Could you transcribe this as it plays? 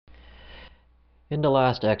In the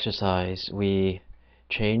last exercise, we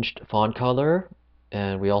changed font color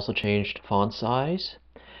and we also changed font size.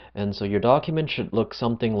 And so your document should look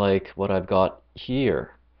something like what I've got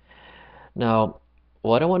here. Now,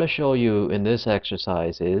 what I want to show you in this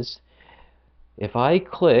exercise is if I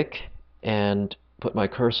click and put my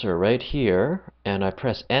cursor right here and I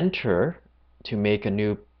press enter to make a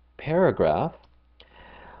new paragraph,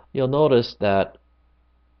 you'll notice that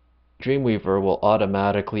Dreamweaver will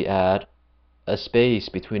automatically add a space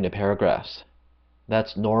between the paragraphs.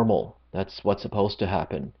 That's normal. That's what's supposed to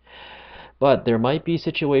happen. But there might be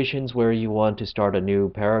situations where you want to start a new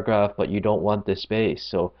paragraph, but you don't want this space.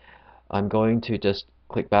 So I'm going to just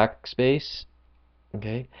click backspace,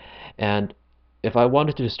 okay? And if I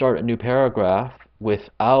wanted to start a new paragraph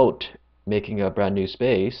without making a brand new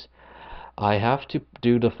space, I have to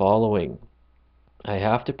do the following. I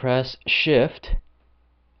have to press Shift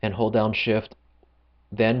and hold down Shift,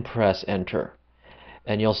 then press Enter.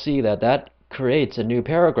 And you'll see that that creates a new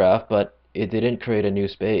paragraph, but it didn't create a new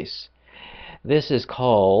space. This is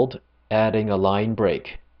called adding a line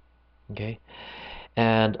break. Okay?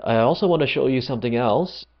 And I also want to show you something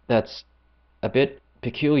else that's a bit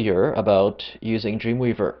peculiar about using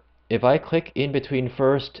Dreamweaver. If I click in between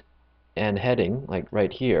first and heading, like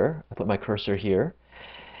right here, I put my cursor here,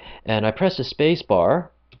 and I press the space bar,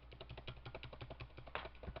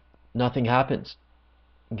 nothing happens.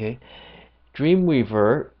 Okay?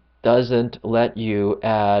 Dreamweaver doesn't let you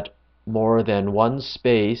add more than one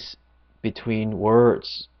space between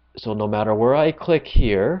words. So no matter where I click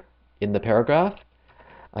here in the paragraph,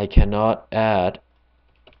 I cannot add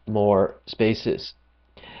more spaces.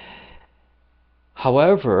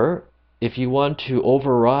 However, if you want to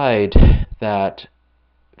override that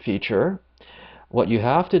feature, what you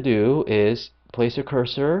have to do is place a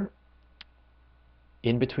cursor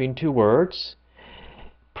in between two words,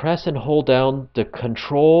 press and hold down the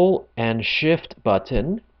Control and Shift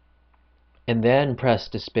button, and then press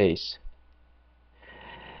the space.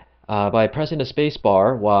 By pressing the space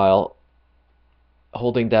bar while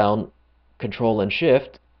holding down Control and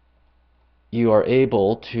Shift, you are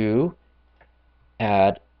able to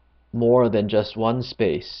add more than just one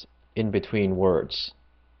space in between words.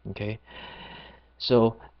 Okay,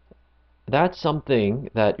 so that's something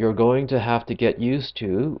that you're going to have to get used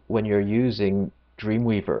to when you're using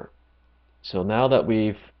Dreamweaver. So now that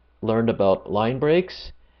we've learned about line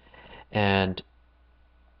breaks and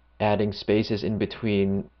adding spaces in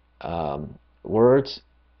between words,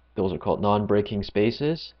 those are called non-breaking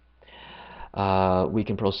spaces, we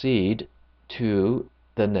can proceed to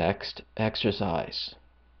the next exercise.